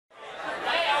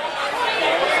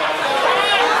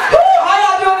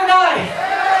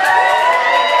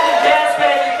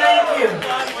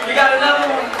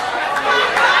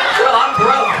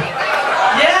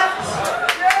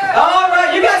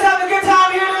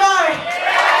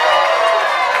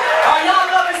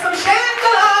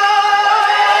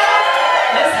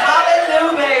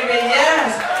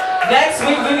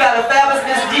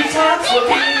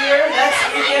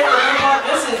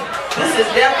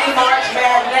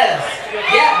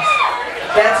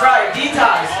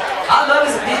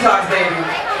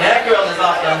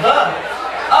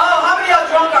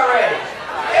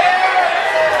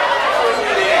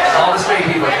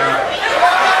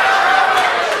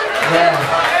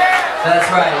That's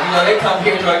right. You know, they come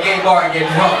here to a gay bar and get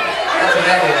drunk. That's what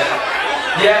that is.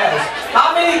 Yes.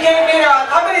 How many gay men are,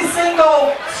 how many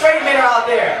single straight men are out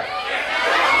there?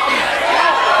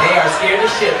 They are scared as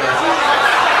shitless.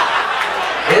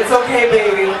 It's okay,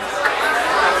 baby.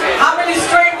 How many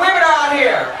straight women are out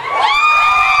here?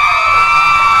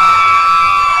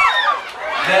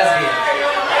 Lesbians.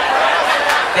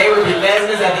 They would be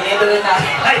lesbians at the end of the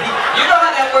night. You know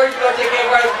how that works, you go to a gay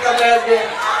bar and become lesbian?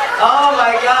 Oh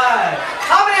my God.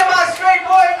 How many of my straight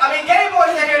boys, gay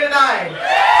boys are here tonight?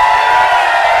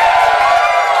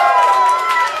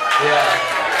 Yeah.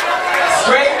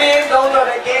 Straight men, those are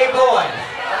the gay boys.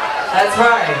 That's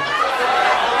right.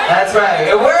 That's right.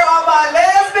 And where are my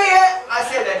lesbians? I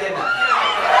said that, didn't I?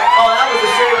 Oh, that was a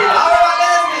straight man. How are my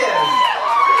lesbians?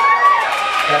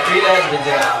 Got 3 lesbians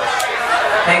in the house.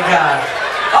 Thank God.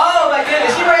 Oh my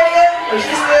goodness, she ready yet?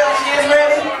 She is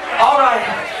ready? All right.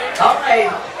 All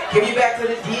right. Give you back to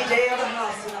the DJ.